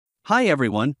Hi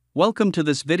everyone, welcome to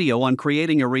this video on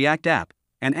creating a React app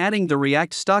and adding the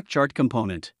React Stock Chart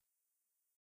component.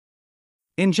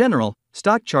 In general,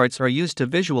 stock charts are used to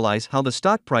visualize how the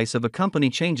stock price of a company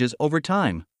changes over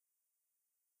time.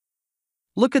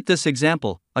 Look at this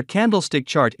example. A candlestick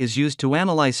chart is used to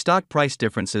analyze stock price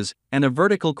differences, and a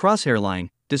vertical crosshair line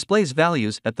displays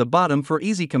values at the bottom for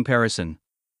easy comparison.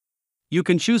 You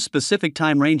can choose specific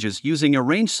time ranges using a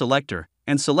range selector,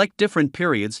 and select different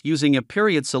periods using a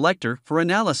period selector for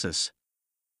analysis.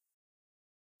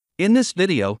 In this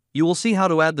video, you will see how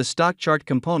to add the stock chart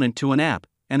component to an app,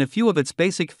 and a few of its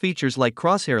basic features like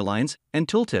crosshair lines and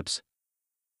tooltips.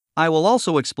 I will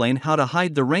also explain how to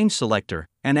hide the range selector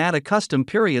and add a custom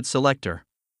period selector.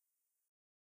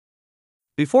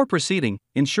 Before proceeding,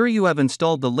 ensure you have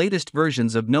installed the latest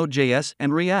versions of Node.js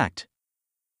and React.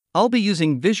 I'll be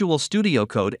using Visual Studio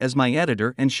Code as my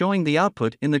editor and showing the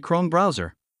output in the Chrome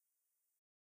browser.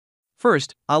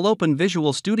 First, I'll open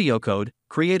Visual Studio Code,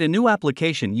 create a new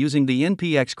application using the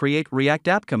npx create React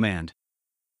app command,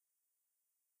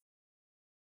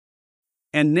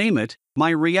 and name it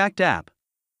My React App.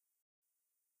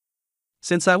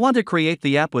 Since I want to create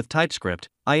the app with TypeScript,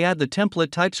 I add the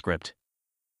template TypeScript.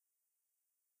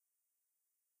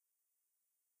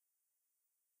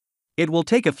 It will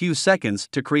take a few seconds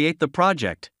to create the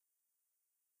project.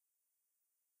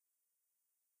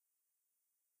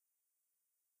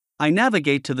 I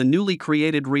navigate to the newly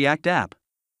created React app.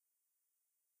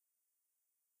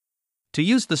 To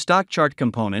use the stock chart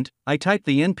component, I type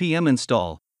the npm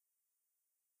install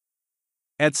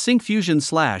at Syncfusion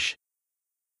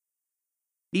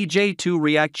 /ej2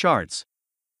 React Charts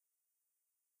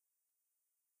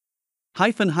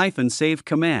 -- save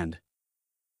command.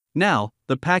 Now,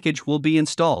 the package will be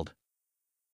installed.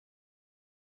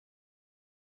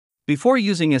 Before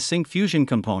using a Syncfusion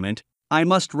component, I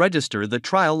must register the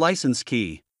trial license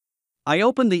key. I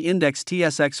open the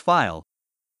index.tsx file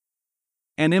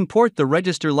and import the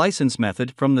register license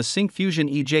method from the Syncfusion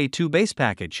ej2 base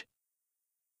package.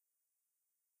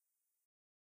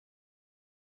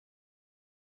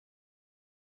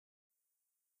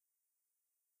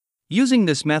 Using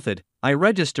this method, I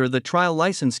register the trial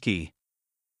license key.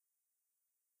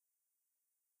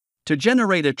 To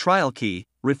generate a trial key,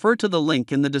 refer to the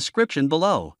link in the description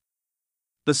below.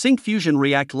 The Syncfusion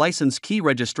React license key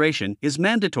registration is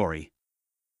mandatory.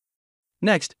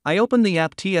 Next, I open the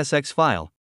app.tsx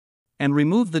file and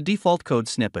remove the default code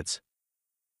snippets.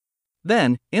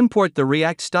 Then, import the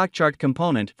React Stock Chart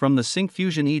component from the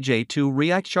Syncfusion ej2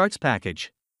 React Charts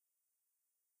package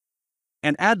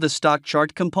and add the stock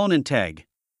chart component tag.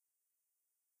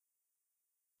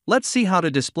 Let's see how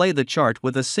to display the chart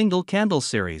with a single candle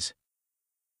series.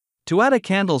 To add a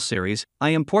candle series, I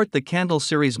import the candle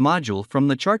series module from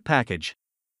the chart package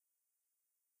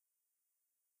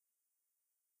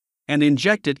and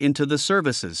inject it into the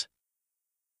services.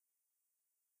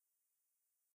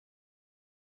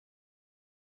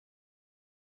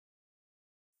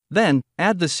 Then,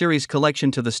 add the series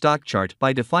collection to the stock chart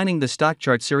by defining the stock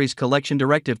chart series collection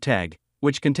directive tag,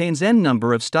 which contains n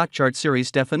number of stock chart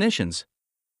series definitions.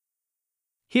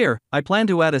 Here, I plan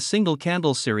to add a single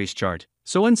candle series chart,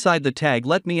 so inside the tag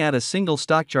let me add a single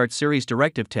stock chart series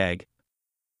directive tag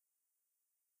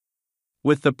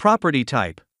with the property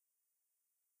type.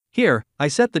 Here, I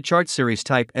set the chart series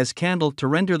type as candle to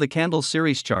render the candle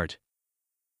series chart.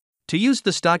 To use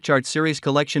the stock chart series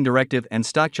collection directive and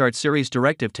stock chart series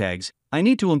directive tags, I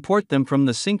need to import them from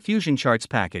the Syncfusion Charts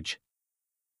package.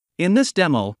 In this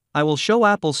demo, I will show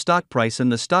Apple's stock price in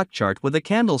the stock chart with a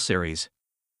candle series.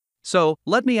 So,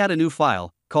 let me add a new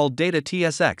file, called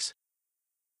data.tsx,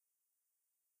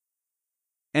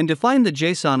 and define the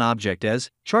JSON object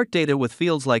as chart data with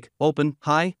fields like open,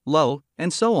 high, low,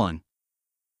 and so on.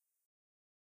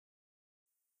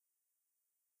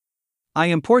 I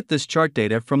import this chart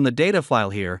data from the data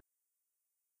file here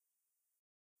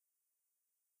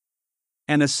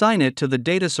and assign it to the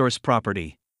data source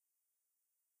property.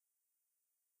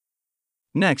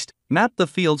 Next, map the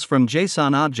fields from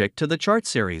JSON object to the chart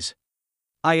series.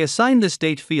 I assign this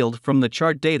date field from the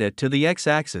chart data to the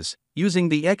x-axis, using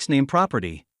the xName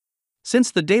property.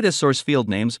 Since the data source field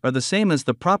names are the same as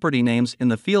the property names in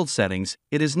the field settings,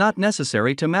 it is not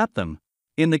necessary to map them.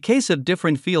 In the case of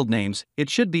different field names, it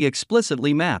should be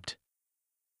explicitly mapped.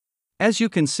 As you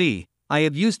can see, I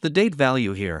have used the date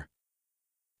value here.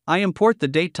 I import the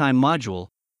datetime module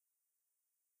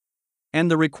and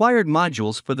the required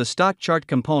modules for the stock chart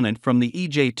component from the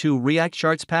ej2 React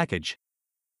Charts package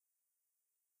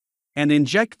and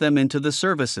inject them into the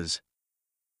services.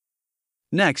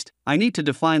 Next, I need to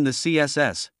define the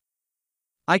CSS.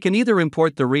 I can either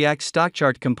import the React Stock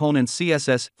Chart component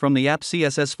CSS from the app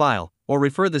CSS file, or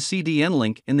refer the CDN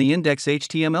link in the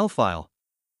index.html file.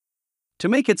 To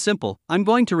make it simple, I'm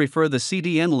going to refer the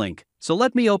CDN link, so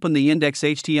let me open the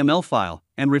index.html file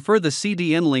and refer the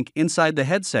CDN link inside the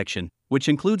head section, which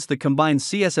includes the combined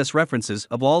CSS references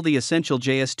of all the essential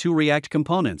JS2 React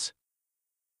components.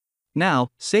 Now,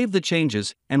 save the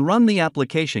changes and run the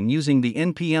application using the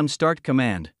npm start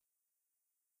command.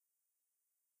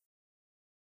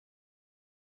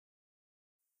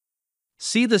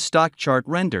 See the stock chart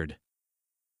rendered.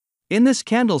 In this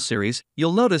candle series,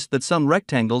 you'll notice that some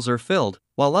rectangles are filled,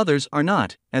 while others are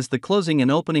not, as the closing and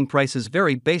opening prices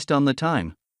vary based on the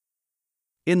time.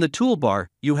 In the toolbar,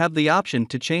 you have the option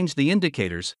to change the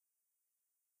indicators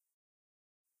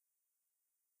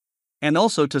and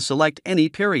also to select any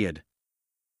period.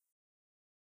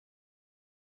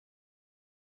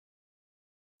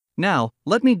 Now,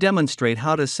 let me demonstrate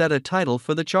how to set a title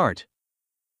for the chart.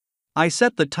 I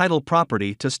set the title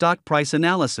property to Stock Price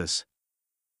Analysis.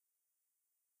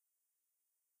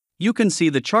 You can see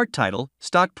the chart title,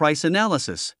 Stock Price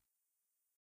Analysis.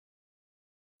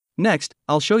 Next,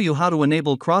 I'll show you how to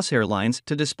enable crosshair lines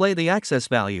to display the access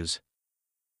values.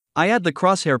 I add the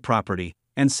crosshair property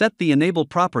and set the enable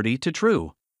property to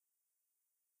true.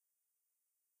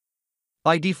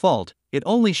 By default, it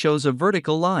only shows a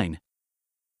vertical line.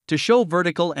 To show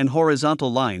vertical and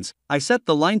horizontal lines, I set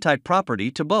the line type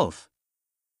property to both.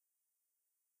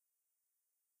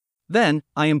 Then,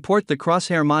 I import the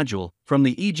crosshair module from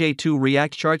the EJ2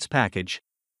 React Charts package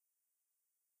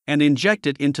and inject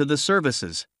it into the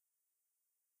services.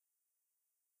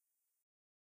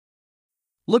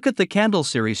 Look at the candle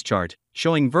series chart,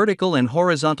 showing vertical and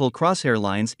horizontal crosshair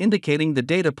lines indicating the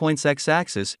data points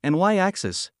x-axis and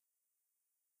y-axis.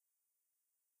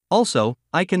 Also,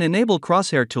 I can enable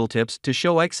crosshair tooltips to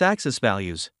show x-axis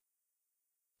values.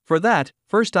 For that,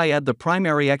 first I add the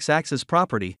primary x-axis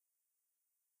property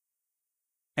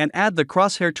and add the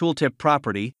crosshair tooltip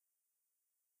property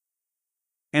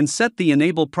and set the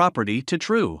enable property to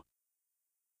true.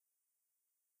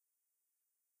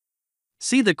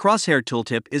 See, the crosshair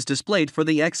tooltip is displayed for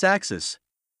the x-axis.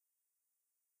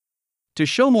 To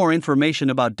show more information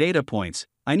about data points,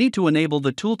 I need to enable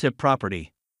the tooltip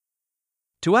property.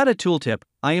 To add a tooltip,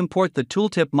 I import the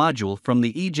tooltip module from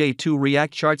the EJ2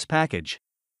 React Charts package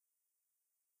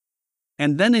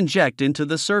and then inject into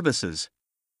the services.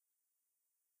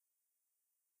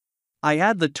 I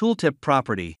add the tooltip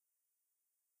property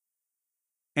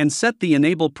and set the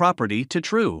enable property to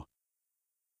true.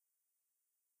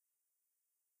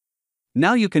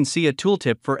 Now you can see a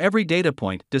tooltip for every data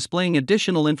point displaying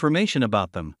additional information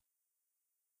about them.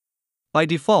 By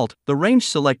default, the range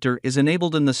selector is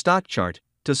enabled in the stock chart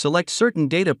to select certain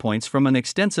data points from an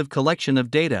extensive collection of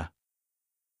data.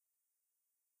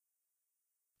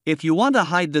 If you want to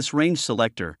hide this range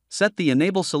selector, set the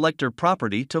enable selector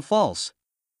property to false.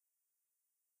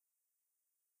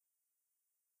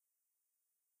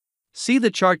 See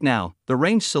the chart now, the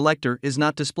range selector is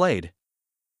not displayed.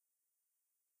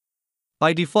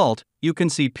 By default, you can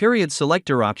see period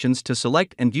selector options to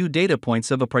select and view data points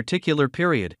of a particular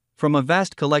period from a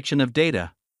vast collection of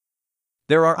data.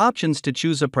 There are options to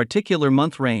choose a particular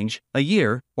month range, a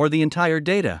year, or the entire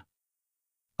data.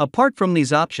 Apart from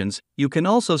these options, you can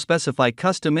also specify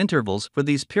custom intervals for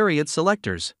these period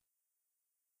selectors.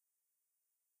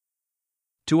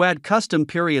 To add custom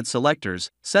period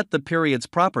selectors, set the periods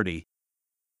property.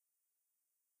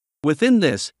 Within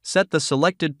this, set the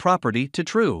selected property to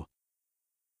true.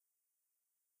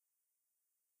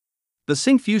 The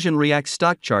Syncfusion React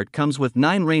Stock Chart comes with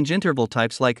 9 range interval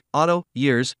types like auto,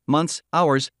 years, months,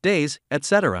 hours, days,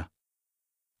 etc.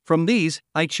 From these,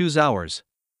 I choose hours.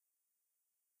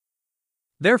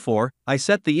 Therefore, I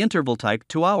set the interval type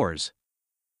to hours.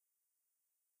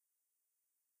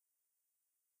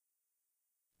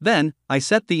 Then, I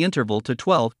set the interval to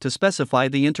 12 to specify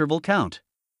the interval count.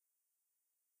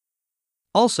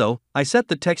 Also, I set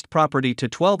the text property to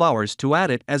 12 hours to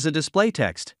add it as a display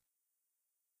text.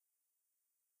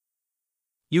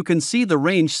 You can see the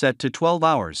range set to 12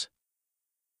 hours.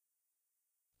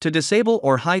 To disable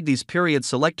or hide these period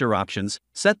selector options,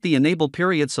 set the enable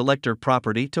period selector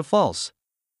property to false.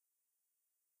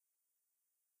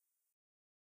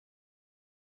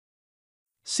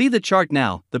 See the chart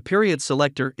now, the period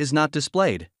selector is not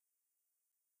displayed.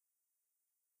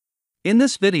 In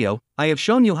this video, I have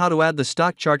shown you how to add the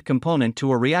stock chart component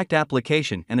to a React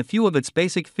application and a few of its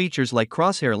basic features like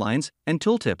crosshair lines and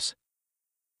tooltips.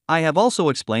 I have also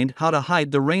explained how to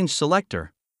hide the range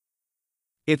selector.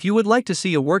 If you would like to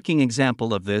see a working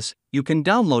example of this, you can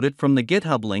download it from the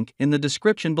GitHub link in the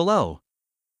description below.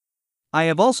 I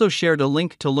have also shared a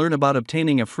link to learn about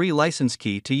obtaining a free license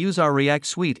key to use our React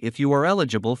suite if you are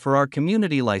eligible for our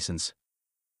community license.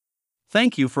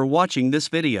 Thank you for watching this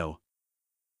video.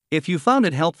 If you found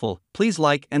it helpful, please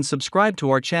like and subscribe to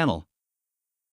our channel.